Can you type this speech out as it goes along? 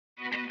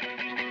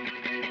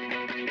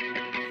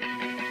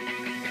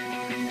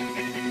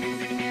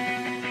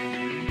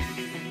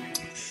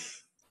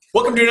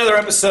Welcome to another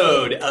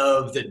episode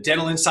of the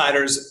Dental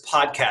Insiders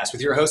podcast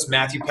with your hosts,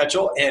 Matthew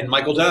Petchel and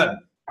Michael Dunn.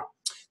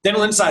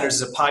 Dental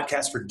Insiders is a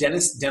podcast for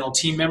dentists, dental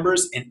team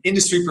members, and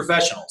industry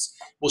professionals.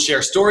 We'll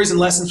share stories and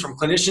lessons from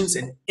clinicians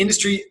and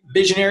industry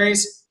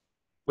visionaries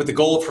with the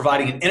goal of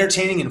providing an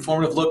entertaining and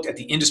informative look at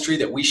the industry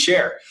that we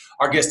share.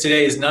 Our guest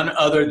today is none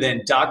other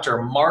than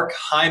Dr. Mark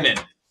Hyman.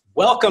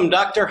 Welcome,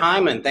 Dr.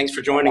 Hyman. Thanks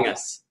for joining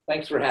us.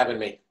 Thanks for having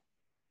me.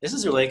 This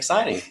is really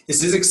exciting.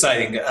 This is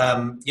exciting.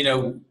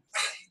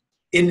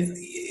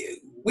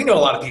 We know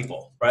a lot of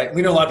people, right?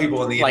 We know a lot of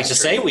people in the industry. Like to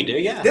say we do,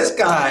 yeah. This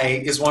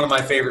guy is one of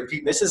my favorite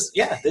people. He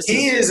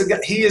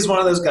is one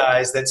of those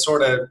guys that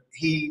sort of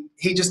he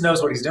just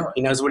knows what he's doing.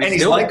 He knows what he's doing.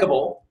 And he's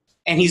likable.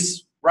 And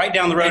he's right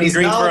down the road in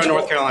Greensboro,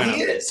 North Carolina.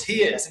 He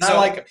is. And so I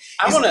like him.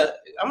 I want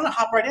to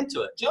hop right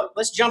into it.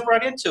 Let's jump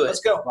right into it.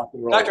 Let's go.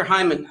 Dr.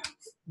 Hyman,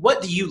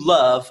 what do you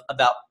love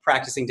about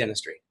practicing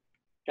dentistry?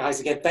 Guys,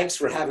 again, thanks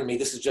for having me.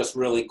 This is just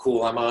really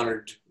cool. I'm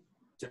honored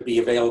to be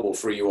available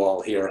for you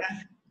all here.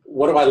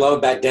 What do I love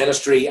about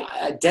dentistry?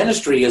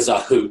 Dentistry is a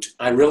hoot.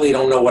 I really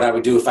don't know what I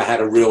would do if I had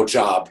a real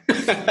job.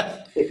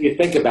 If you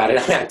think about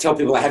it, I tell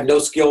people I have no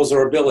skills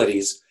or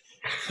abilities.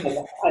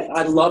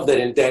 I love that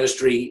in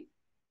dentistry,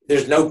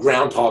 there's no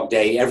Groundhog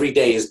Day. Every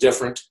day is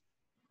different.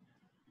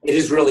 It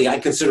is really, I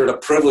consider it a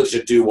privilege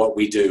to do what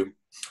we do.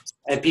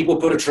 And people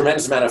put a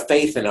tremendous amount of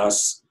faith in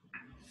us.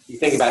 You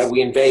think about it,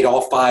 we invade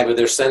all five of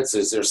their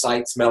senses, their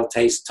sight, smell,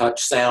 taste,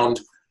 touch, sound.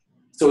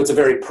 So it's a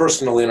very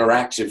personal,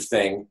 interactive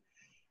thing.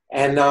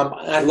 And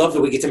I love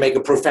that we get to make a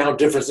profound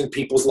difference in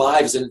people's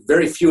lives, and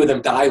very few of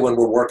them die when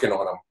we're working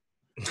on them.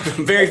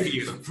 Very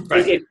few.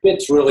 Right. It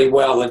fits really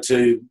well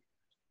into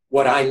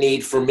what I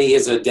need for me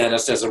as a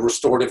dentist, as a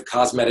restorative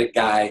cosmetic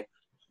guy.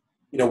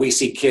 You know, we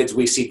see kids,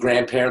 we see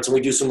grandparents, and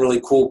we do some really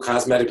cool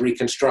cosmetic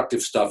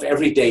reconstructive stuff.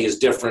 Every day is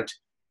different.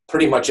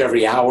 Pretty much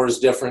every hour is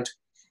different.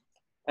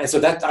 And so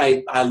that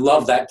I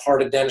love that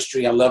part of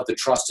dentistry. I love the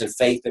trust and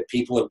faith that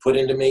people have put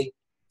into me.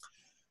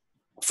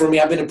 For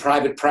me, I've been in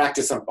private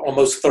practice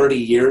almost 30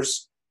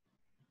 years.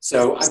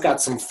 So I've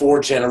got some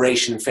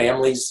 4-generation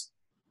families,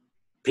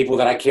 people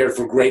that I cared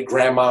for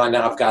great-grandma, and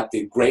now I've got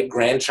the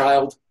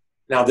great-grandchild.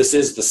 Now, this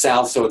is the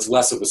South, so it's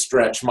less of a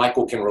stretch.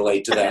 Michael can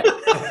relate to that.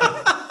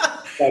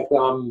 But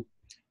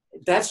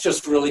that's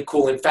just really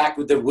cool. In fact,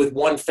 with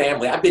one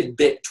family, I've been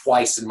bit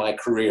twice in my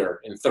career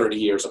in 30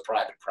 years of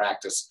private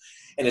practice.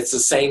 And it's the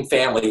same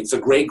family. It's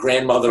a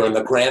great-grandmother and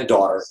the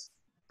granddaughter.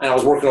 And I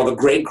was working on the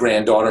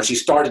great-granddaughter, and she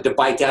started to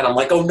bite down. I'm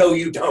like, oh, no,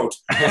 you don't.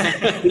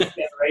 This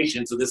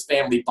generation, so this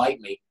family bite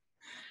me.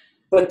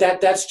 But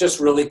that's just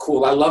really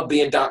cool. I love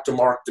being Dr.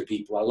 Mark to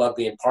people. I love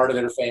being part of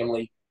their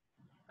family.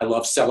 I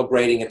love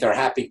celebrating at their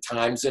happy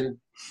times and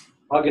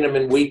hugging them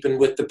and weeping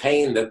with the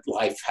pain that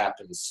life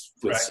happens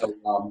with. Right.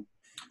 So,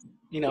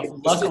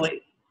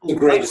 luckily, it's the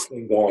greatest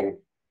thing going.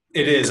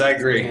 It is. I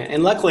agree.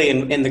 And luckily,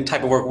 in the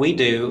type of work we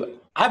do,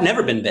 I've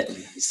never been bitten.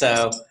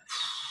 So,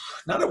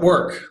 not at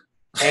work.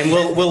 And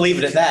we'll leave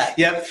it at that.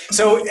 Yep.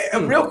 So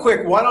real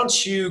quick, why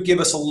don't you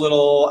give us a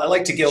little, I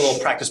like to get a little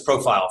practice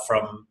profile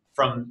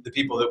from the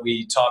people that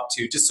we talk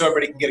to, just so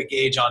everybody can get a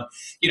gauge on,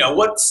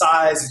 what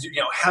size,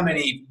 how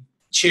many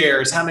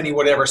chairs, how many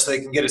whatever, so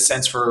they can get a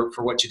sense for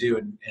what you do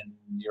in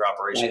your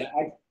operation.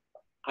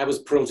 I was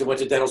privileged. I went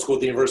to dental school at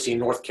the University of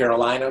North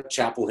Carolina,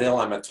 Chapel Hill.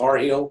 I'm a Tar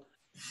Heel.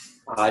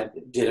 I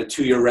did a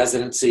 2-year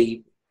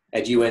residency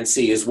at UNC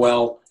as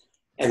well.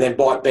 And then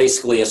bought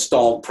basically a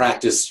stalled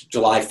practice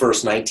July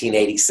 1st,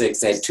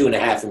 1986. I had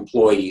 2.5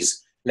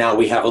 employees. Now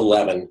we have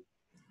 11.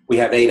 We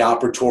have 8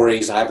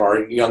 operatories. I have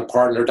our young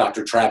partner,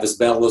 Dr. Travis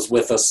Bell, is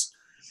with us.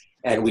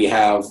 And we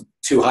have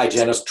 2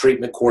 hygienists,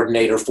 treatment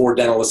coordinator, 4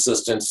 dental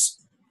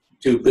assistants,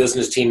 2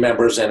 business team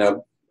members, and a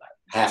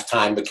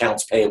half-time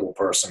accounts payable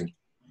person.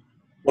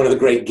 One of the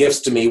great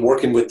gifts to me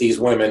working with these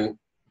women,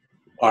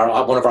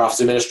 one of our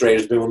office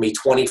administrators has been with me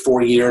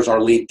 24 years.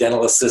 Our lead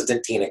dental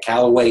assistant, Tina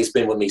Calloway, has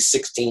been with me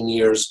 16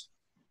 years.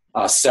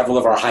 Several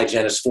of our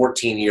hygienists,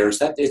 14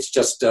 years.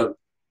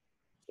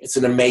 It's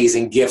an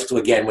amazing gift,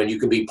 again, when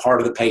you can be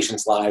part of the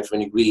patient's lives, when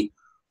you can be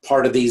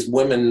part of these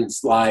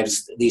women's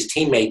lives, these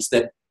teammates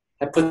that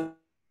have put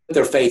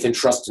their faith and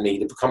trust in me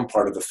to become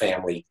part of the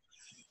family.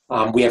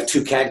 We have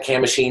 2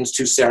 CAD/CAM machines,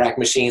 2 CERAC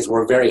machines.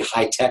 We're a very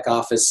high-tech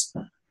office,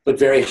 but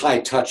very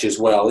high touch as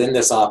well. In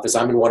this office,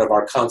 I'm in one of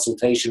our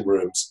consultation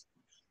rooms.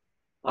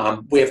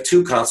 We have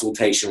 2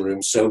 consultation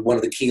rooms. So one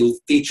of the key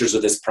features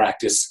of this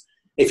practice,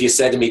 if you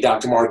said to me,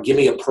 Dr. Mark, give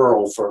me a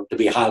pearl to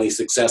be highly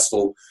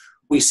successful,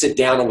 we sit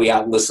down and we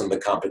out-listen the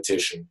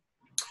competition.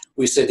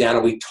 We sit down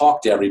and we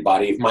talk to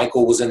everybody. If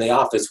Michael was in the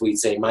office, we'd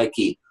say,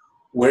 Mikey,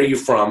 where are you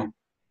from?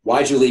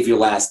 Why'd you leave your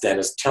last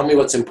dentist? Tell me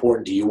what's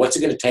important to you. What's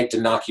it going to take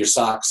to knock your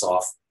socks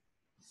off?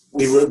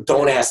 We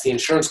don't ask the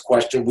insurance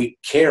question. We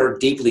care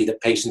deeply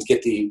that patients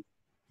get the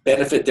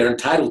benefit they're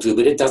entitled to,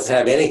 but it doesn't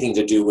have anything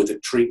to do with the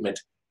treatment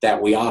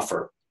that we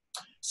offer.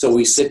 So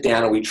we sit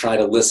down and we try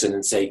to listen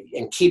and say,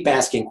 and keep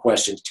asking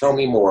questions. Tell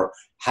me more.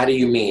 How do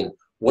you mean?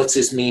 What's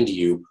this mean to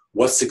you?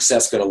 What's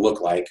success going to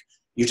look like?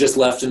 You just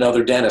left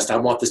another dentist. I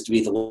want this to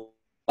be the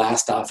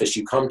last office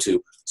you come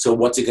to. So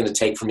what's it going to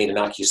take for me to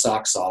knock your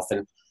socks off?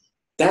 And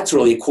that's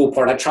really a cool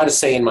part. I try to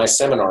say in my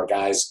seminar,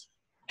 guys,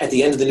 at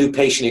the end of the new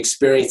patient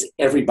experience,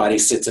 everybody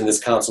sits in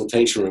this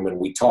consultation room and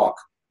we talk.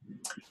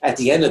 At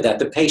the end of that,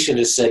 the patient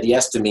has said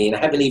yes to me, and I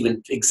haven't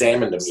even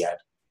examined them yet.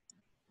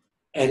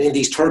 And in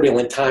these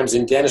turbulent times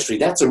in dentistry,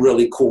 that's a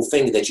really cool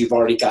thing that you've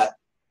already got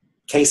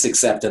case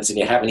acceptance and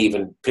you haven't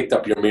even picked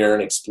up your mirror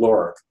and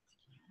explorer.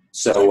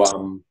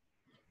 So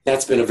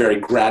that's been a very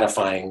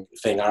gratifying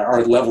thing.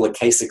 Our level of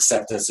case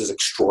acceptance is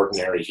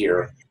extraordinary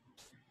here.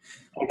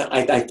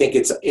 I think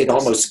it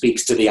almost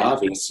speaks to the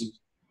obvious.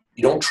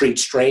 You don't treat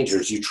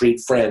strangers, you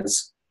treat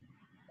friends.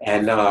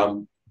 And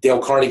Dale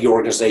Carnegie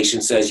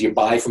organization says you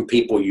buy from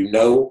people you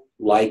know,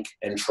 like,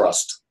 and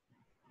trust.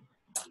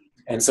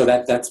 And so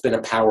that's been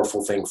a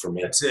powerful thing for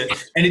me. That's it.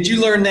 And did you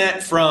learn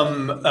that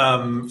from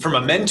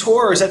a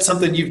mentor, or is that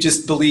something you've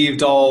just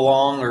believed all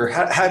along, or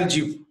how did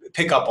you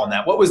pick up on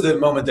that? What was the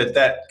moment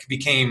that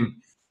became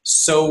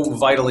so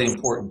vitally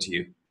important to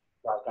you?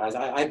 Right,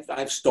 guys,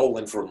 I've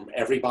stolen from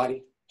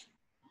everybody.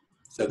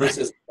 So this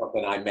is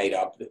something I made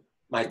up.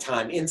 My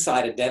time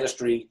inside of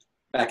dentistry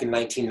back in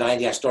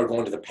 1990, I started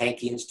going to the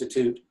Pankey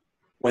Institute,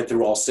 went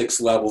through all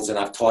 6 levels, and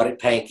I've taught at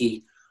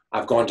Pankey.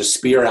 I've gone to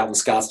Spear out in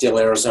Scottsdale,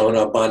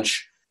 Arizona a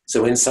bunch.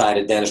 So inside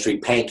of dentistry,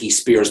 Pankey,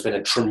 Spear has been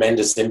a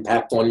tremendous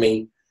impact on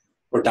me,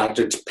 where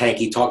Dr.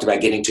 Pankey talked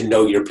about getting to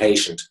know your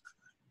patient.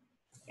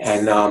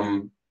 And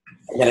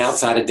then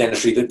outside of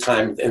dentistry, the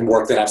time and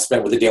work that I've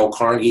spent with the Dale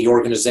Carnegie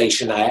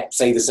organization, I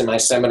say this in my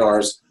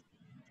seminars,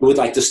 who would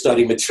like to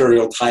study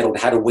material titled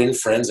How to Win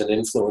Friends and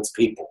Influence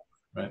People.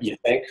 Right. You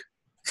think?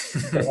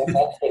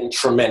 That's been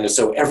tremendous.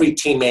 So every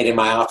teammate in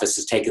my office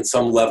has taken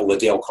some level of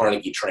Dale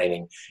Carnegie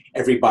training.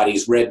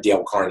 Everybody's read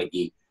Dale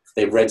Carnegie.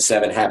 They've read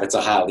 7 Habits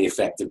of Highly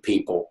Effective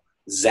People,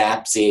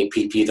 ZAP,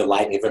 ZAPP, The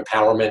Lightning of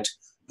Empowerment,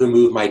 Who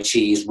Moved My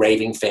Cheese,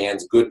 Raving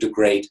Fans, Good to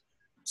Great.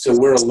 So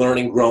we're a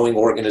learning, growing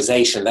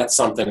organization. That's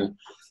something,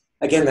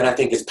 again, that I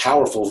think is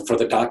powerful for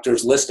the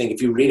doctors listening.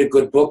 If you read a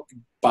good book,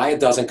 buy a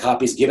dozen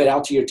copies, give it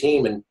out to your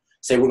team, and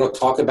say, we're going to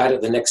talk about it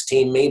at the next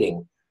team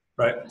meeting.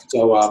 Right.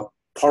 So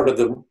part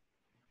of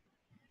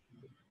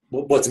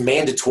what's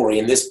mandatory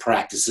in this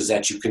practice is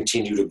that you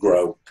continue to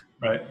grow.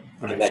 Right.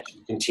 And that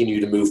you continue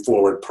to move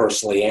forward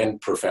personally and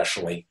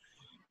professionally.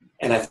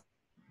 And I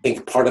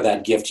think part of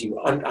that gift,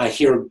 I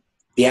hear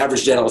the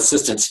average dental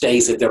assistant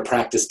stays at their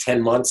practice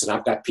 10 months, and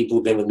I've got people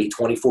who've been with me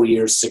 24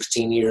 years,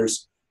 16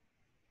 years.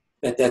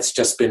 That's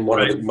just been one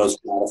of the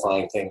most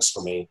gratifying things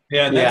for me.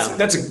 Yeah, and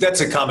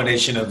that's a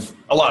combination of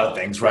a lot of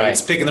things, right?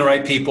 It's picking the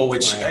right people,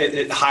 which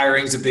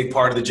hiring is a big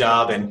part of the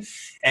job,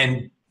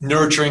 and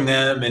nurturing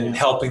them and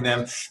helping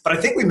them. But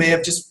I think we may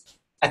have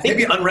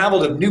maybe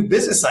unraveled a new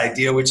business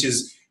idea, which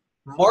is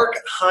Mark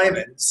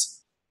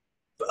Hyman's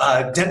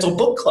dental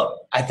book club.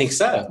 I think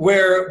so.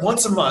 Where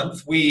once a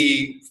month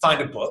we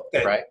find a book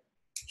that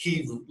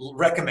he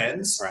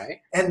recommends,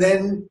 and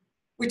then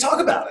we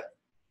talk about it.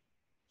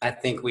 I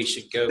think we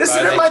should go.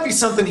 There might be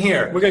something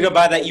here. We're gonna go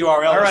buy that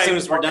URL as soon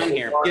as we're done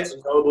here. Barnes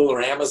 & Noble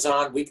or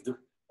Amazon.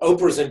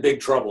 Oprah's in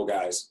big trouble,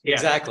 guys. Yeah.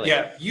 Exactly.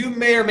 Yeah, you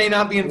may or may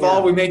not be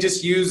involved. We may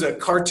just use a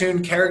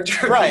cartoon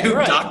character,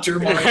 Dr.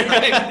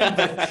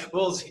 Mark.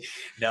 We'll see.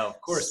 No,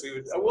 of course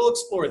we'll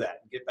explore that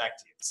and get back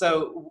to you.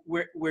 So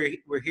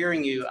we're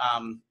hearing you.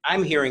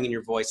 I'm hearing in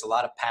your voice a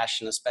lot of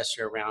passion,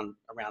 especially around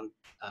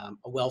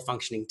a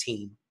well-functioning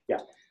team. Yeah.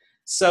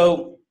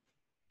 So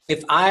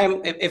if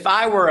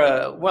I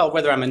were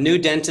whether I'm a new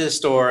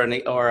dentist or an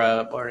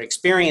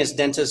experienced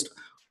dentist,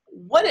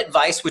 what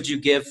advice would you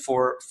give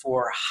for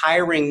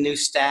hiring new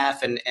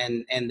staff and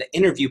the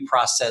interview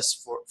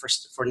process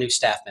for new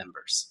staff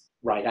members?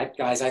 Right,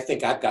 guys, I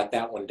think I've got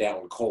that one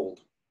down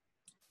cold.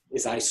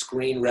 I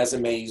screen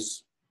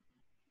resumes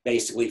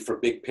basically for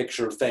big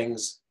picture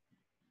things,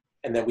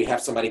 and then we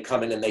have somebody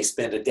come in and they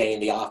spend a day in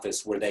the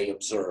office where they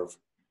observe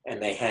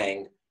and they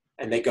hang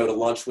and they go to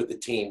lunch with the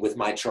team with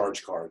my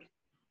charge card.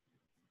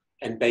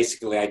 And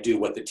basically I do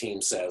what the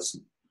team says.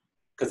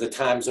 Because the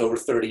times over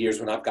 30 years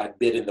when I've got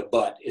bit in the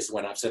butt is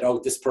when I've said, oh,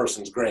 this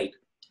person's great.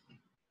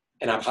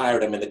 And I've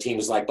hired them and the team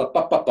was like,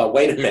 but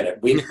wait a minute.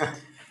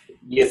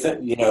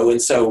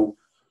 And so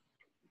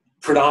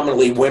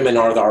predominantly women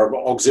are our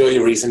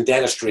auxiliaries in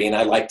dentistry. And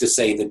I like to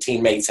say the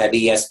teammates have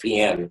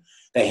ESPN.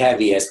 They have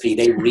ESP.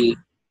 They read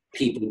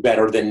people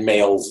better than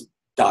males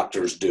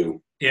doctors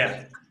do.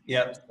 Yeah.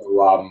 Yeah.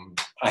 So,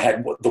 I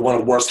had one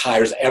of the worst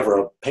hires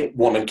ever. A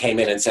woman came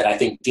in and said, I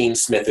think Dean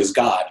Smith is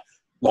God.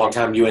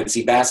 Longtime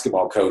UNC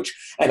basketball coach.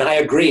 And I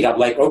agreed. I'm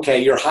like,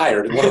 okay, you're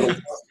hired. One of the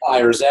worst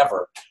hires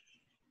ever.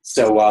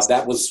 So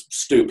that was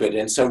stupid.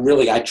 And so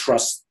really I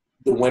trust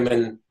the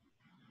women,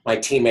 my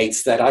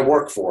teammates that I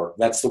work for.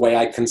 That's the way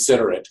I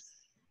consider it.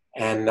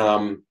 And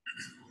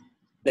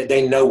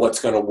they know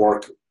what's going to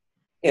work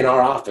in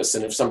our office.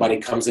 And if somebody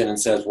comes in and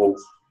says, well,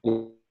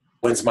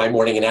 when's my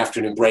morning and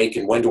afternoon break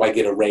and when do I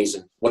get a raise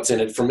and what's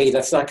in it for me,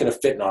 that's not going to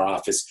fit in our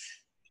office.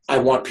 I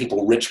want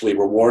people richly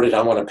rewarded.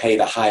 I want to pay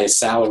the highest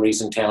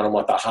salaries in town. I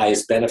want the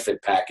highest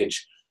benefit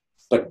package.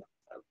 But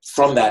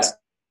from that,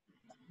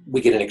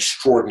 we get an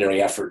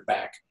extraordinary effort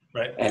back.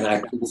 Right.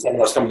 And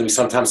someone come to me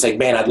sometimes saying,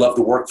 man, I'd love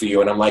to work for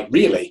you. And I'm like,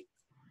 really?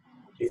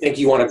 You think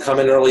you want to come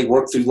in early,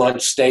 work through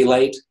lunch, stay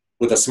late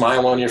with a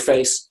smile on your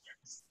face?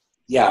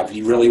 Yeah, if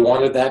you really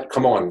wanted that,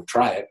 come on,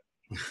 try it.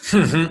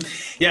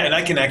 Yeah, and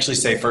I can actually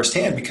say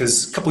firsthand,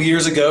 because a couple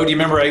years ago, do you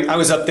remember I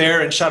was up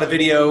there and shot a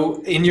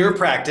video in your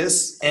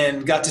practice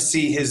and got to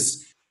see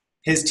his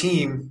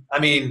team. I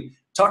mean,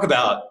 talk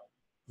about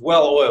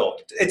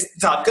well-oiled. It's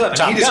Top Gun.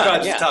 He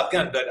describes it as Top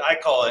Gun, but I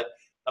call it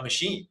a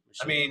machine.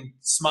 I mean,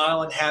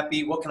 smiling,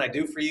 happy, what can I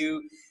do for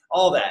you?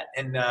 All that.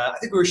 And I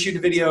think we were shooting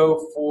a video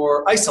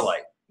for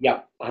Isolite.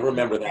 Yeah, I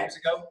remember that. Years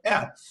ago.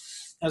 Yeah,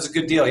 that was a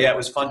good deal. Yeah, it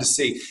was fun to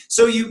see.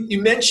 So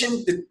you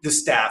mentioned the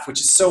staff, which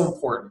is so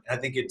important. I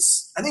think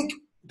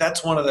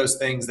that's one of those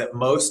things that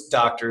most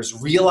doctors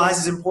realize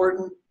is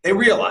important. They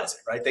realize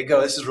it, right? They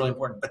go, this is really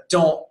important, but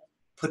don't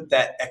put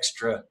that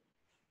extra,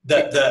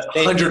 the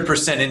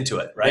 100% into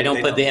it, right? They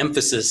don't put the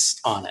emphasis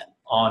on it.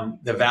 On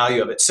the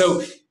value of it.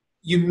 So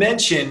you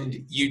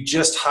mentioned you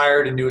just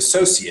hired a new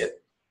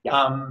associate.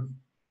 Yeah.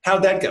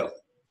 How'd that go?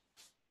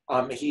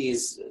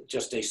 He's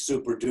just a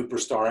super duper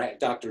star.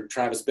 Dr.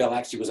 Travis Bell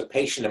actually was a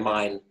patient of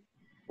mine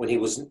when he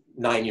was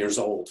 9 years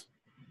old.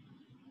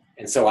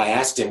 And so I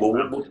asked him, well,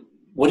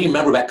 what do you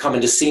remember about coming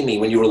to see me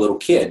when you were a little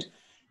kid?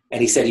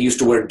 And he said he used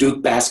to wear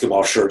Duke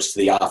basketball shirts to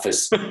the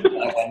office.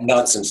 I went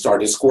nuts and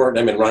started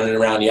squirting him and running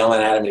around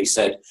yelling at him. And he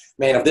said,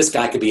 man, if this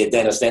guy could be a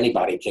dentist,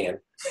 anybody can.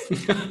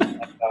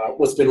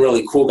 What's been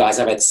really cool, guys,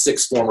 I've had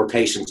 6 former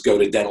patients go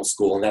to dental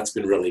school, and that's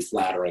been really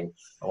flattering.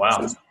 Oh,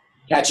 wow. So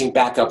catching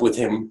back up with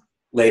him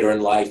later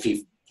in life,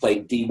 he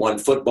played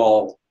D1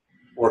 football,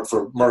 worked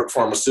for Merck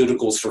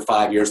Pharmaceuticals for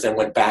 5 years, then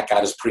went back,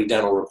 got his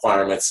pre-dental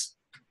requirements,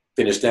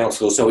 finished dental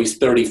school. So he's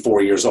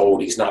 34 years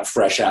old. He's not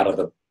fresh out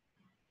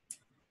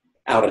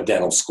of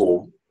dental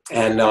school.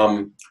 And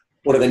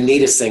one of the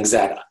neatest things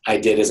that I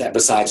did is that,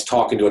 besides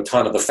talking to a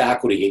ton of the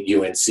faculty at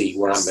UNC,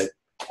 where I'm an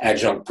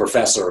adjunct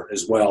professor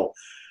as well,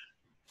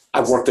 I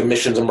worked a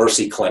Missions of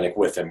Mercy clinic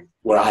with him,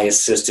 where I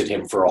assisted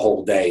him for a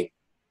whole day.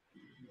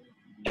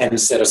 And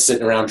instead of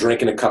sitting around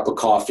drinking a cup of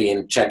coffee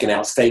and checking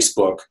out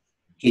Facebook,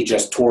 he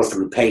just tore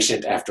through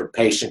patient after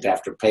patient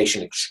after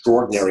patient,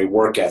 extraordinary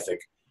work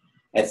ethic.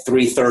 At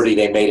 3:30,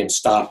 they made him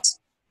stop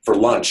for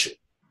lunch.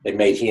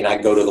 He and I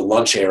go to the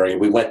lunch area.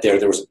 We went there.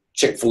 There was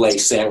Chick-fil-A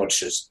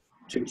sandwiches,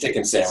 2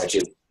 chicken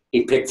sandwiches.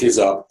 He picked his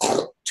up,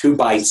 2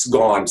 bites,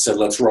 gone, said,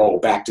 let's roll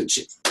back to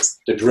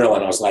the drill.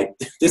 And I was like,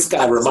 this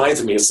guy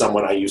reminds me of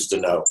someone I used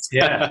to know.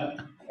 Yeah.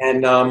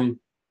 And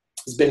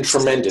it's been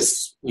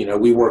tremendous. You know,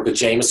 we work with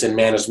Jameson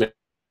Management.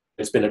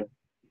 It's been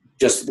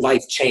just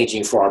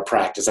life-changing for our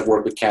practice. I've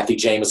worked with Kathy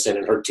Jameson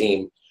and her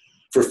team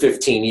for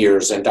 15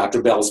 years, and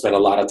Dr. Bell spent a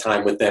lot of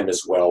time with them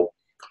as well.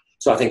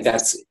 So I think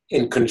that's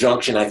in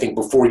conjunction. I think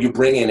before you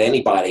bring in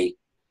anybody,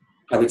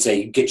 I would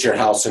say get your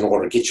house in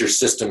order, get your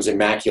systems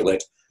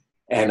immaculate.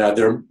 And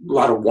there are a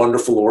lot of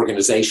wonderful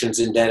organizations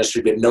in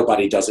dentistry, but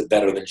nobody does it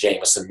better than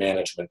Jameson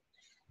Management.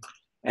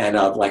 And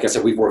like I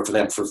said, we've worked for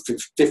them for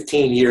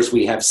 15 years.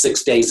 We have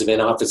 6 days of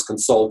in-office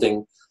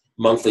consulting,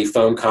 monthly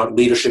phone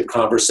leadership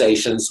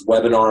conversations,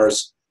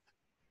 webinars,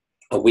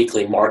 a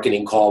weekly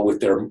marketing call with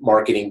their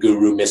marketing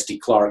guru, Misty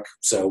Clark.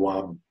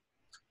 So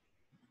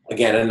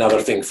again,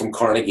 another thing from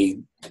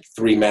Carnegie,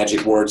 3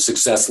 magic words: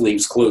 success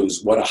leaves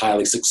clues. What a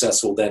highly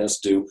successful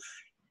dentist do.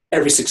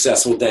 Every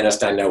successful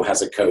dentist I know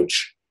has a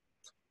coach.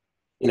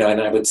 You know,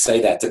 and I would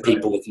say that to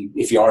people,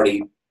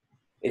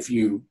 if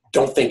you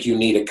don't think you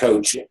need a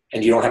coach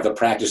and you don't have the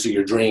practice of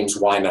your dreams,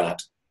 why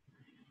not?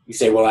 You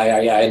say, well,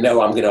 I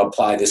know I'm going to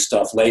apply this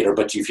stuff later,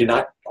 but if you're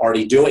not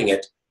already doing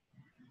it,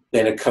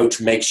 then a coach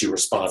makes you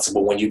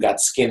responsible. When you got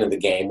skin in the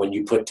game, when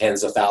you put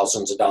tens of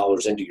thousands of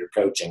dollars into your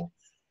coaching,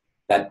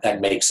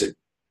 that makes it,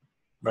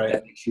 right,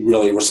 that makes you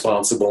really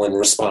responsible and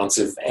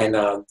responsive. And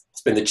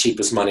it's been the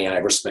cheapest money I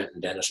ever spent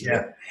in dentistry.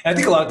 Yeah. And I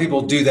think a lot of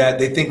people do that.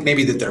 They think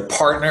maybe that their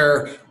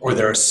partner or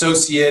their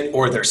associate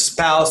or their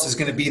spouse is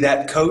going to be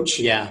that coach.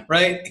 Yeah.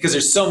 Right? Because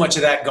there's so much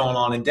of that going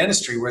on in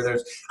dentistry where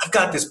I've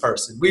got this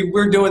person.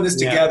 We're doing this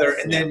together.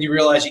 And then you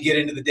realize you get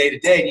into the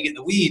day-to-day and you get in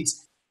the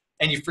weeds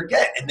and you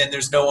forget. And then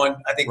there's no one,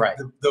 I think what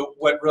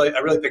I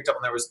really picked up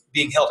on there was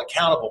being held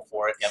accountable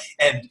for it. Yep.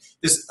 And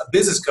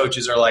business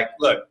coaches are like,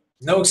 look,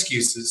 no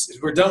excuses.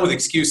 We're done with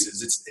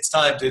excuses. It's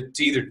time to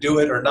either do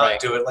it or not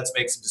do it. Let's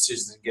make some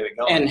decisions and get it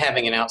going. And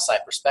having an outside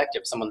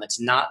perspective, someone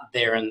that's not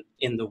there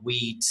in the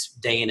weeds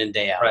day in and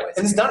day out. Right.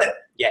 And has done it.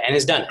 Yeah, and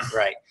has done it.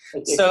 Right.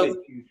 It's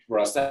huge for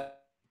us.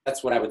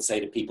 That's what I would say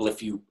to people.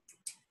 If you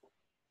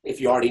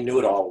already knew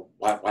it all,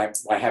 why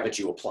haven't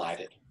you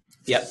applied it?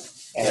 Yep.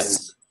 And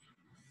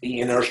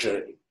the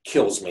inertia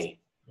kills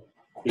me,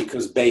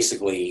 because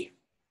basically,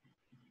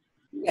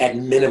 at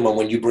minimum,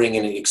 when you bring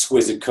in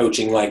exquisite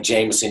coaching like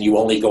Jameson, you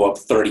only go up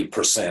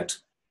 30%.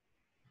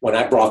 When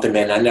I brought them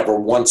in, I never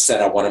once said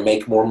I want to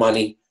make more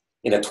money.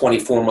 In a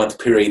 24-month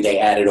period, they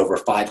added over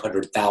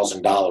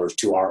 $500,000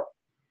 to our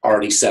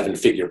already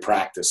 7-figure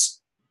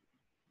practice.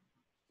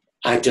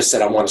 I just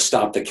said I want to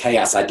stop the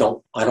chaos. I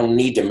don't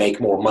need to make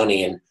more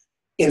money and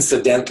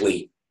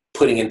incidentally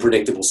putting in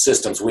predictable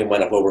systems, we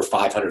went up over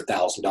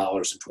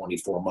 $500,000 in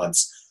 24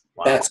 months.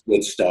 Wow. That's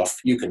good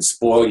stuff. You can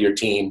spoil your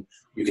team.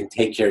 You can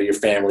take care of your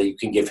family. You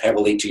can give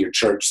heavily to your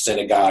church,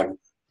 synagogue,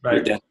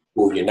 your dental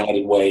school,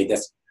 United Way.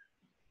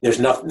 There's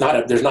not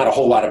a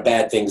whole lot of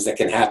bad things that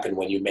can happen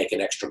when you make an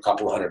extra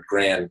couple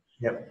 $100,000.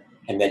 Yep.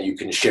 And then you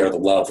can share the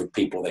love with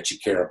people that you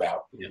care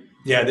about.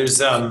 Yeah,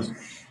 there's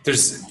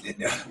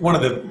one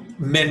of the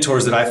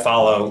mentors that I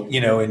follow,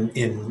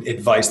 in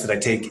advice that I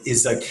take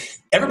is like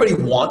everybody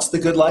wants the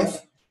good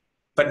life,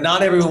 but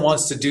not everyone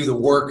wants to do the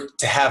work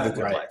to have the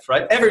good life,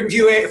 right?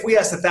 If we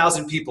asked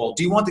 1,000 people,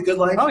 do you want the good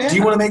life? Oh, yeah. Do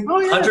you want to make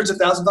hundreds of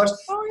thousands of dollars?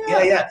 Oh,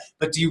 yeah. Yeah.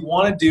 But do you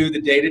want to do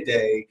the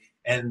day-to-day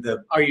and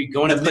are you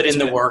going to put in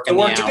the work and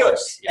the to do it?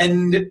 Yeah.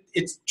 And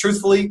it's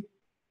truthfully,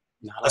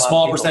 a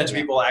small percentage of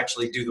people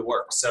actually do the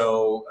work.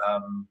 So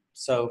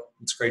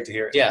it's great to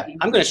hear it. Yeah.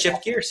 I'm going to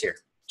shift gears here.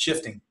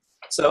 Shifting.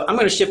 So I'm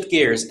going to shift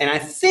gears, and I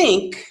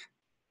think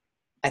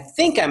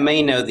I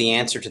may know the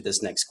answer to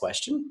this next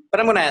question, but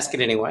I'm going to ask it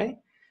anyway.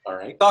 All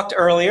right. Talked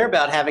earlier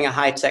about having a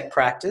high-tech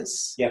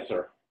practice. Yes,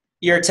 sir.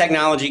 You're a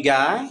technology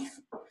guy.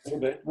 A little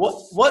bit.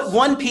 What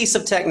one piece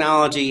of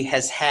technology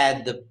has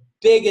had the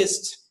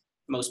biggest,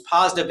 most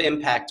positive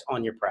impact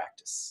on your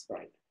practice?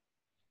 Right.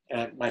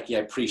 And Mikey,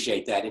 I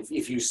appreciate that.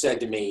 If you said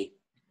to me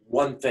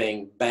one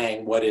thing,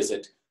 bang, what is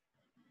it?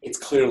 It's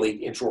clearly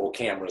intraoral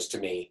cameras to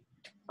me.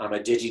 I'm a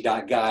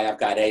DigiDoc guy. I've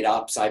got 8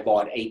 ops. I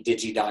bought 8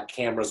 DigiDoc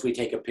cameras. We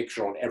take a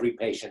picture on every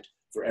patient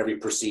for every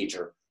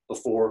procedure,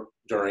 before,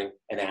 during,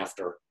 and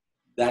after.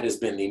 That has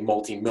been the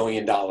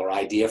multi-million-dollar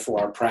idea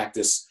for our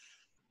practice.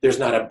 There's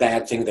not a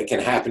bad thing that can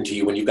happen to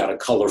you when you've got a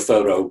color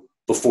photo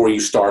before you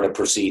start a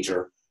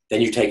procedure. Then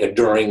you take a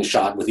during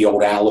shot with the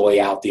old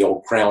alloy out, the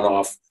old crown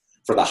off,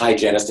 for the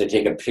hygienist to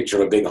take a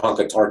picture of a big hunk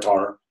of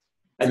tartar,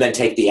 and then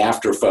take the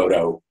after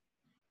photo.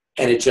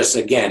 And it just,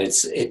 again,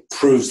 it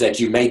proves that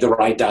you made the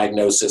right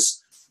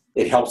diagnosis.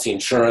 It helps the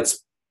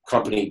insurance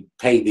company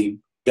pay the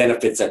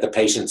benefits that the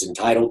patient's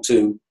entitled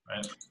to.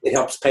 Right. It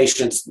helps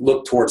patients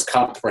look towards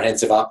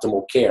comprehensive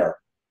optimal care.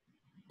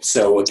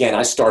 So again,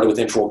 I started with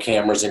intraoral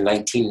cameras in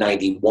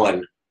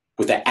 1991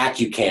 with the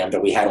AccuCam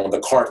that we had on the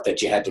cart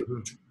that you had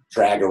to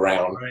drag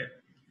around. Right.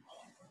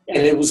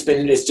 And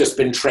it's just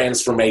been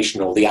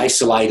transformational. The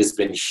Isolite has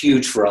been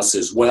huge for us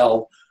as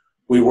well.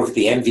 We work with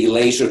the NV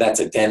laser. That's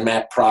a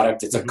Denmat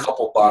product. It's a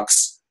couple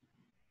bucks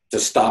to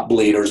stop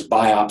bleeders,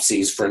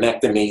 biopsies,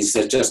 frenectomies.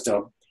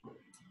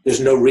 There's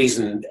no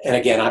reason. And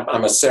again,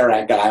 I'm a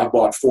CERAC guy. I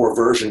bought 4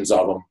 versions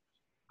of them.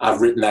 I've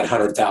written that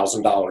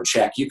 $100,000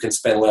 check. You can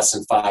spend less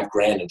than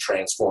 $5,000 and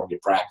transform your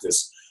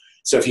practice.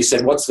 So if you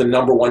said, what's the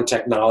number one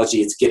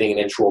technology? It's getting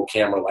an intraoral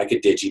camera like a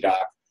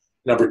DigiDoc.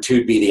 Number 2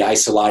 would be the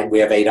Isolite. We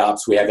have 8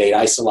 ops. We have 8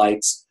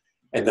 Isolites.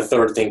 And the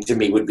third thing to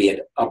me would be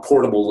a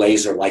portable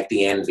laser like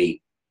the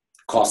Envy.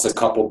 Costs a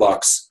couple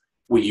bucks.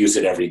 We use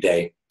it every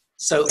day.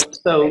 So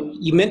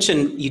you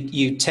mentioned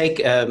you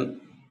take,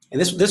 and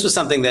this was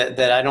something that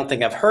I don't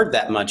think I've heard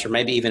that much, or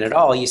maybe even at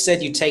all. You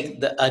said you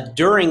take a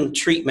during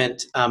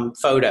treatment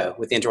photo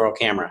with the intraoral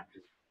camera.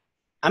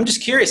 I'm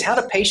just curious, how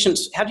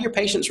do your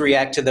patients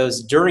react to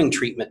those during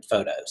treatment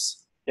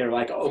photos? They're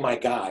like, oh my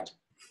God.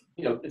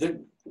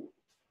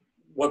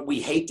 What we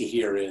hate to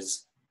hear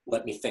is,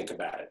 let me think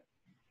about it.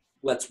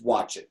 Let's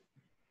watch it.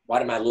 Why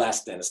did my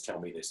last dentist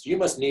tell me this? You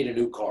must need a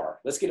new car.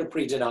 Let's get a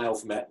pre-denial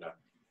from Aetna.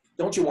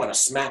 Don't you want to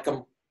smack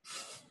them?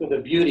 So the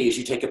beauty is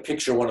you take a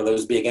picture of one of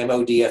those big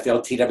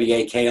MODFL,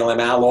 TWA, KLM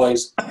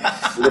alloys,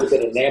 a little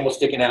bit of enamel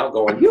sticking out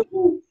going,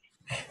 yoo-hoo.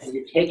 And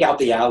you take out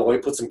the alloy,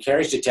 put some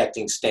carriage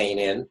detecting stain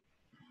in,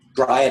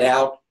 dry it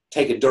out,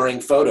 take a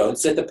during photo, and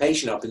set the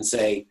patient up and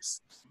say,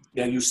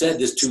 you said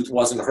this tooth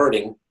wasn't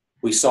hurting.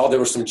 We saw there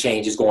were some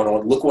changes going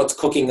on. Look what's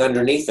cooking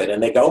underneath it.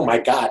 And they go, oh my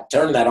God,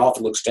 turn that off.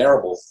 It looks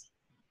terrible.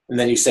 And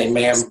then you say,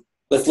 ma'am,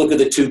 let's look at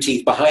the 2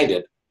 teeth behind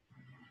it.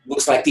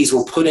 Looks like these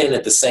were put in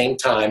at the same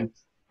time.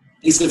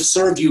 These have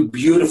served you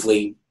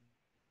beautifully.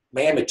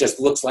 Ma'am, it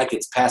just looks like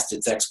it's past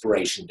its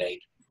expiration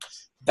date.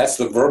 That's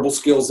the verbal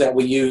skills that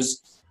we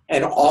use.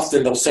 And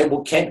often they'll say,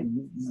 well,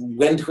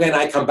 when can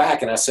I come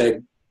back? And I say,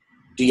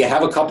 do you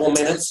have a couple of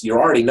minutes?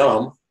 You're already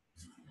numb.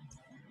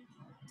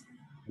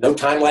 No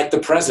time like the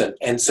present.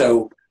 And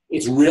so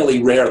it's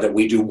really rare that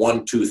we do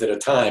 1 tooth at a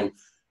time,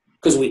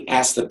 because we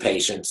ask the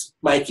patients,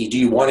 Mikey, do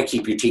you want to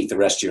keep your teeth the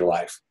rest of your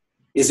life?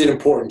 Is it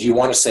important? Do you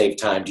want to save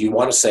time? Do you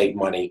want to save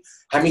money?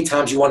 How many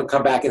times do you want to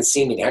come back and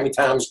see me? How many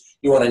times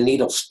you want a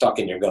needle stuck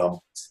in your gum?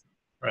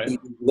 Right. These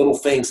little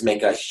things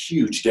make a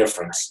huge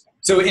difference.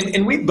 So,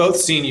 and we've both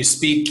seen you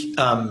speak,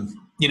 to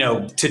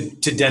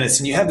dentists,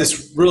 and you have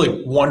this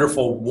really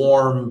wonderful,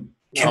 warm,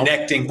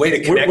 connecting way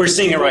to connect. We're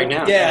seeing it right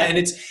now. Yeah, and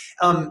it's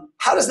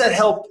how does that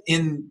help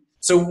in?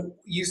 So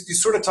you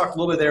sort of talked a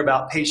little bit there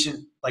about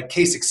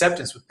case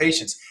acceptance with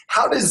patients.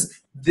 How does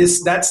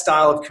that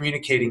style of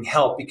communicating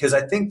help? Because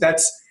I think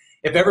that's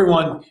if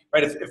everyone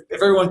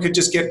could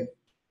just get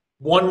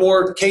one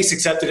more case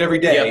accepted every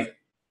day, yep,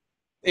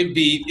 it'd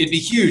be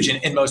huge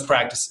in most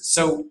practices.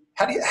 So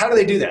how do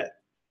they do that?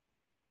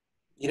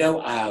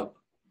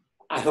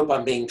 I hope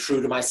I'm being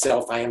true to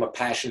myself. I am a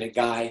passionate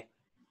guy.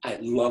 I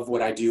love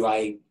what I do.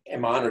 I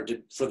am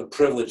honored for the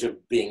privilege of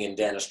being in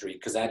dentistry,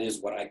 because that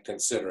is what I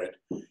consider it.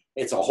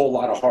 It's a whole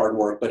lot of hard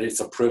work, but it's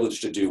a privilege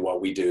to do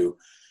what we do.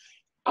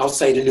 I'll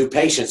say to new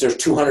patients, there's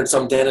 200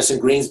 some dentists in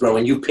Greensboro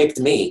and you picked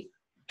me.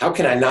 How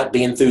can I not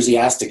be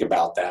enthusiastic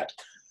about that?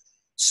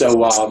 So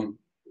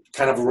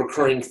kind of a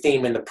recurring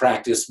theme in the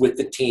practice with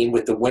the team,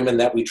 with the women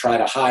that we try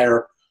to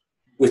hire,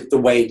 with the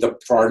way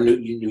for our new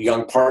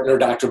young partner,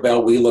 Dr.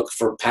 Bell, we look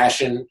for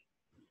passion,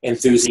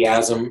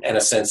 enthusiasm, and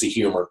a sense of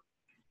humor.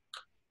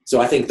 So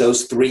I think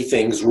those three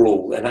things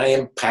rule. And I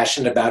am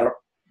passionate about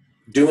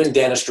doing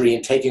dentistry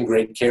and taking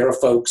great care of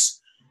folks.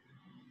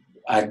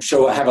 I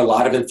have a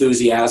lot of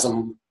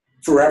enthusiasm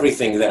for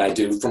everything that I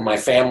do, from my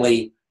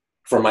family,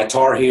 from my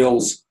Tar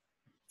Heels,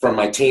 from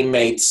my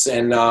teammates,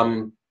 and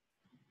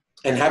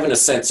having a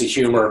sense of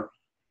humor.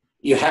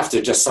 You have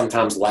to just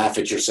sometimes laugh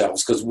at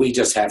yourselves, because we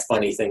just have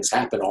funny things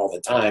happen all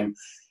the time.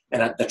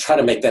 And I try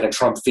to make that a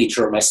Trump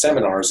feature at my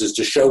seminars, is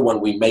to show when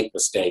we make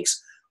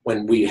mistakes,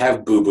 when we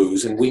have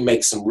boo-boos, and we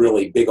make some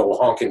really big old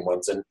honking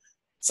ones. And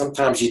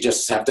sometimes you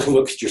just have to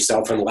look at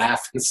yourself and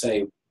laugh and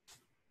say,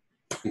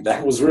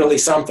 that was really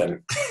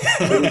something.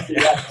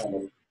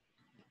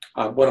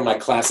 One of my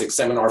classic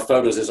seminar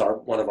photos is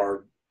one of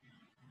our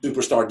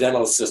superstar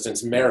dental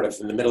assistants, Meredith,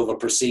 in the middle of a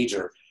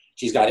procedure.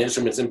 She's got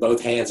instruments in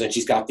both hands, and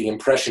she's got the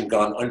impression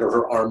gun under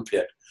her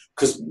armpit.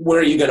 Because where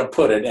are you going to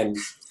put it? And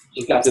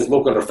she's got this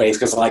look on her face,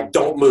 because like,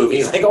 don't move.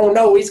 He's like, oh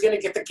no, he's going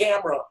to get the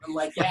camera. I'm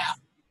like, yeah.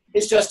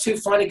 It's just too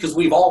funny, because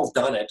we've all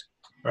done it.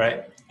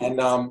 Right.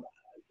 And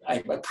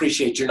I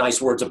appreciate your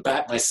nice words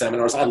about my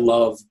seminars. I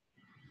love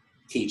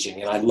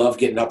teaching, and I love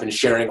getting up and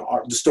sharing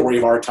the story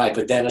of our type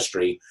of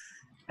dentistry.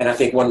 And I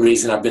think one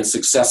reason I've been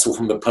successful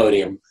from the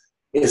podium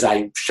is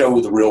I show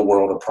the real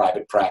world of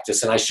private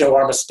practice, and I show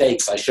our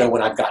mistakes. I show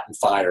when I've gotten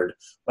fired,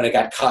 when I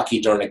got cocky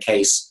during a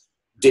case,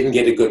 didn't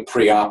get a good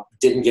pre-op,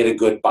 didn't get a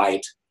good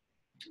bite,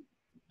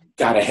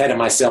 got ahead of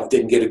myself,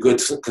 didn't get a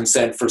good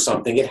consent for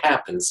something. It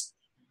happens.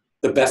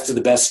 The best of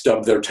the best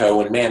stub their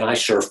toe, and man, I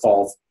sure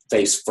fall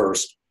face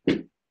first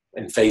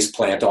and face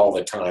plant all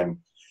the time.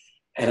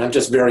 And I'm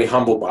just very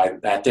humbled by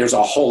that. There's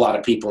a whole lot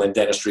of people in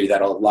dentistry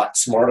that are a lot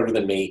smarter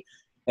than me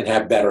and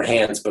have better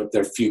hands, but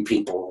there are few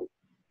people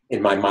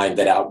in my mind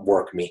that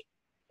outwork me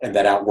and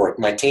that outwork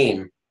my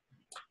team.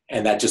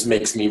 And that just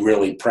makes me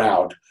really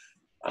proud.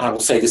 I will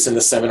say this in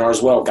the seminar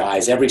as well,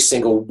 guys. Every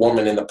single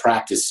woman in the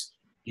practice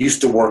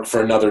used to work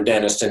for another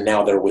dentist, and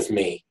now they're with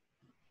me.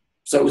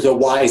 So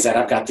why is that?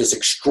 I've got this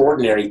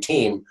extraordinary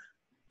team,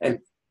 and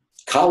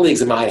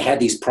colleagues of mine had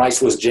these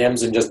priceless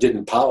gems and just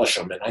didn't polish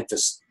them.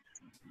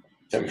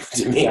 And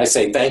to me, I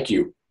say thank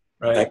you.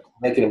 Right. Like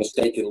making a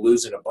mistake and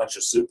losing a bunch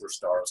of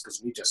superstars,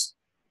 because we just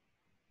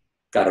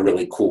got a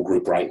really cool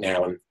group right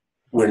now, and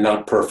we're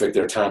not perfect.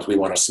 There are times we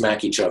want to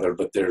smack each other,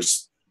 but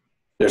there's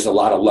a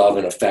lot of love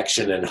and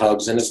affection and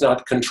hugs, and it's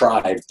not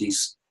contrived.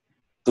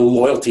 The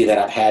loyalty that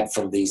I've had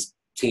from these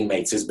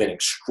teammates has been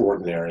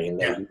extraordinary, and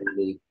they're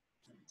really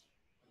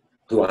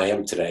who I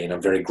am today, and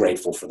I'm very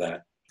grateful for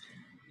that.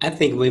 I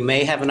think we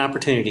may have an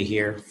opportunity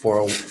here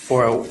for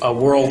a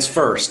world's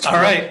first. All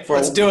right,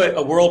 let's do it.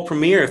 A world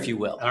premiere, if you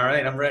will. All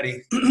right, I'm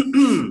ready.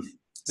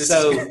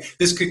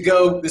 This could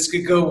go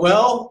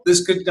well.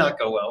 This could not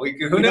go well.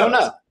 Who knows? don't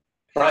know.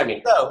 Try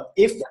me. So,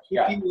 if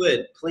you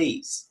would,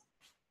 please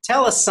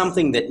tell us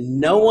something that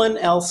no one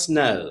else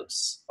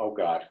knows. Oh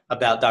God.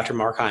 About Dr.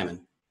 Mark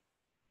Hyman.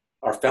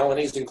 Are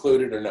felonies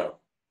included or no?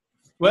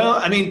 Well,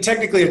 I mean,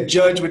 technically, a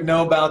judge would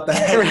know about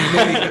that.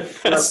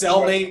 Maybe a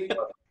cellmate.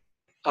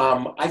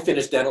 I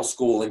finished dental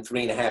school in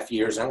 3.5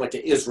 years. I went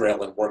to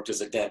Israel and worked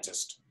as a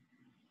dentist.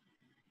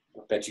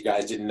 I bet you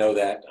guys didn't know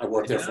that. I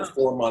worked there for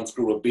 4 months,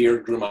 grew a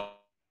beard, grew my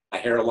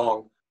hair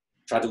long,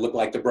 tried to look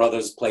like the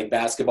brothers, played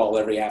basketball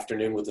every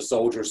afternoon with the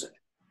soldiers.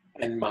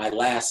 And my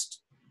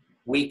last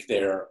week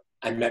there,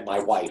 I met my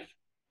wife.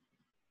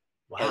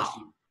 Wow. And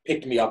she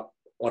picked me up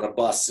on a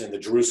bus in the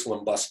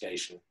Jerusalem bus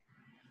station.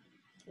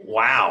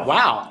 Wow.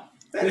 Wow.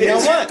 You know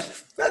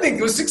what? I think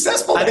it was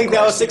successful. I think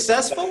that was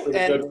successeful.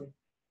 And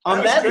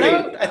on that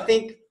note, I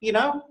think,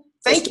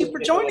 thank you for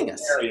joining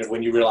us.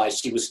 When you realize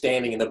she was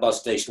standing in the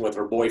bus station with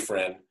her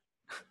boyfriend,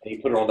 and he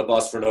put her on the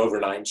bus for an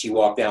overnight, and she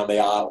walked down the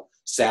aisle,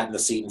 sat in the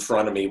seat in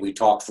front of me. We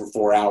talked for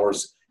 4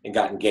 hours and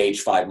got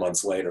engaged 5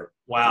 months later.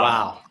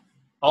 Wow.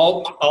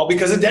 All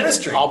because of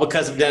dentistry. All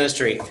because of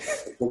dentistry.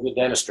 Good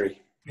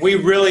dentistry. We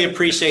really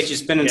appreciate you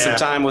spending some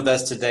time with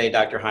us today,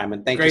 Dr.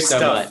 Hyman. Thank you so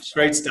much.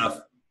 Great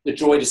stuff. It's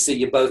a joy to see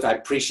you both. I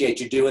appreciate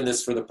you doing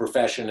this for the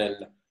profession,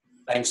 and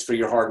thanks for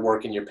your hard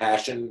work and your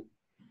passion.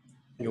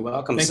 You're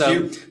welcome. Thank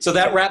you. So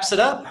that wraps it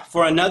up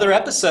for another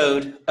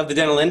episode of the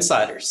Dental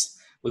Insiders.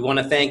 We want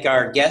to thank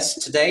our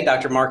guest today,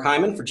 Dr. Mark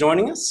Hyman, for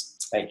joining us.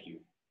 Thank you.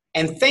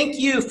 And thank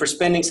you for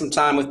spending some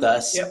time with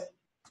us. Yep.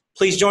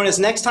 Please join us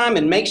next time,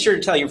 and make sure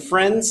to tell your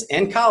friends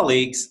and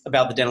colleagues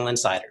about the Dental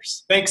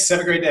Insiders. Thanks. Have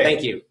a great day.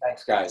 Thank you.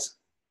 Thanks, guys.